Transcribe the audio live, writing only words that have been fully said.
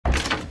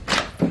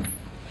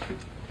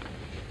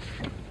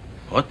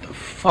What the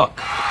fuck?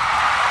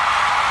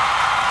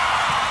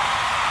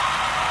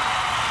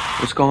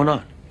 What's going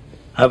on?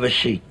 Have a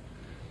seat.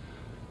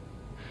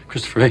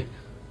 Christopher, hey,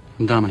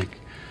 I'm Dominic.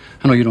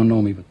 I know you don't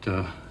know me,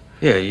 but,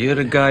 Yeah, you're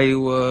the guy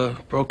who,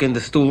 broke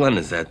into Stu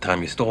Leonard's that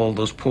time. You stole all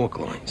those pork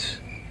loins.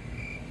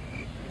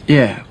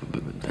 Yeah,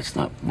 but that's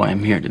not why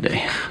I'm here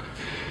today.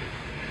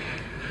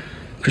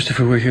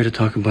 Christopher, we're here to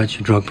talk about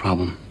your drug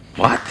problem.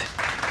 What?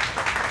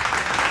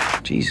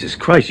 Jesus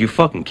Christ, you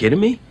fucking kidding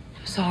me?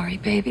 I'm sorry,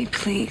 baby,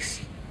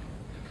 please.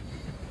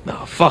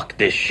 No, fuck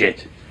this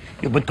shit.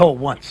 You've been told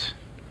once.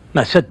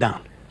 Now sit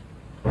down.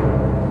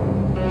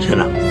 Sit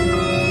down.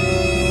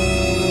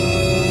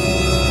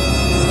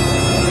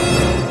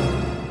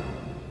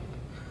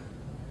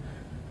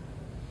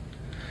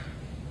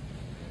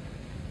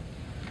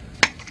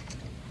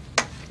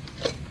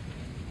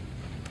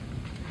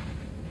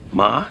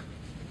 Ma?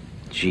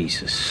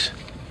 Jesus.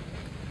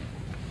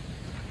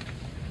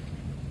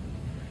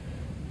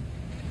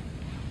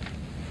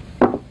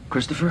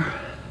 Christopher,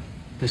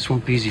 this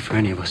won't be easy for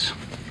any of us.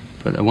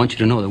 But I want you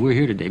to know that we're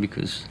here today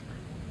because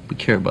we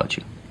care about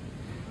you.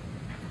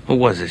 What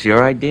was this,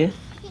 your idea?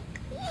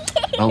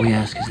 All we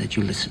ask is that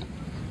you listen.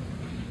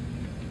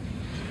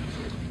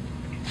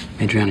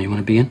 Adriana, you want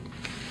to be in?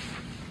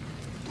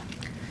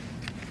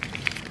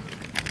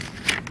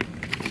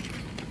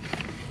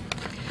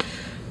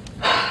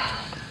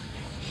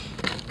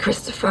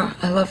 Christopher,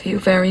 I love you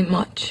very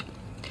much.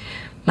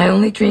 My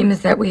only dream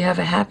is that we have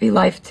a happy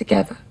life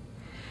together.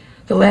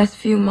 The last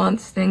few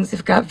months, things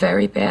have got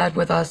very bad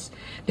with us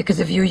because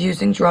of you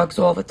using drugs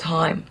all the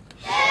time.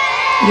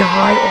 You're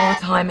high all the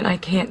time, and I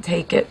can't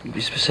take it.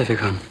 Be specific,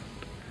 hon.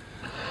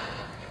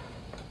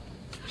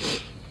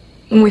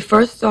 When we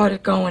first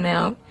started going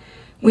out,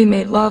 we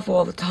made love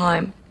all the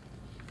time.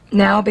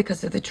 Now,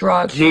 because of the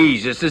drugs...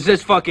 Jesus, is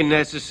this fucking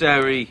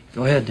necessary?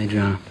 Go ahead,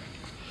 Adriana.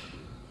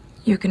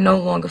 You can no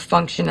longer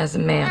function as a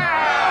man.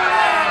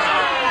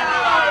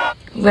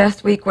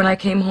 Last week, when I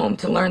came home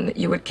to learn that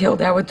you had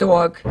killed our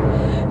dog,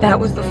 that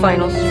was the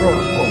final straw.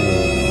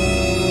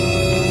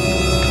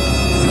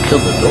 You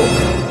killed the dog.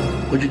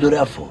 What'd you do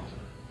that for?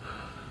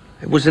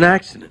 It was an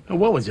accident.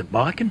 What was it,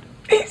 barking?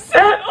 He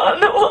sat on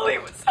the while he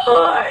was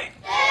high.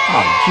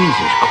 Oh,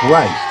 Jesus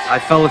Christ. I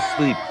fell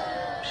asleep.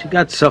 She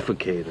got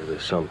suffocated or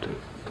something.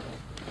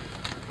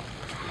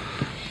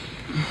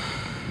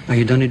 Are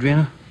you done,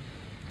 Adriana?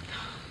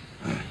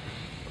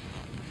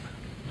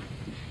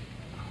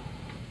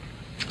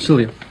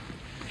 Sylvia.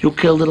 You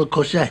killed little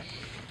Cosette.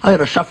 I ought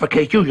to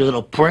suffocate you, you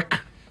little prick.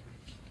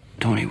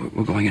 Tony,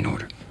 we're going in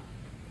order.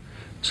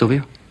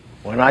 Sylvia?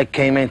 When I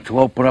came in to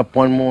open up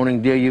one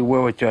morning, there you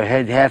were with your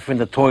head half in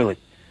the toilet.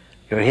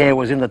 Your hair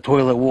was in the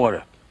toilet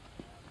water.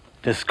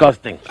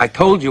 Disgusting. I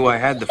told you I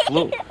had the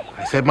flu.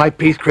 I said my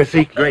piece,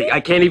 Chrissy. Great, I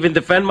can't even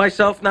defend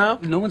myself now?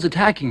 No one's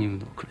attacking you,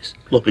 though, Chris.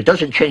 Look, it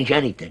doesn't change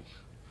anything.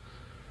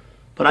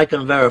 But I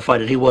can verify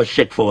that he was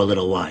sick for a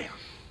little while.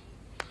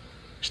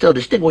 Still,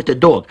 this thing with the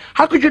dog,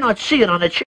 how could you not see it on the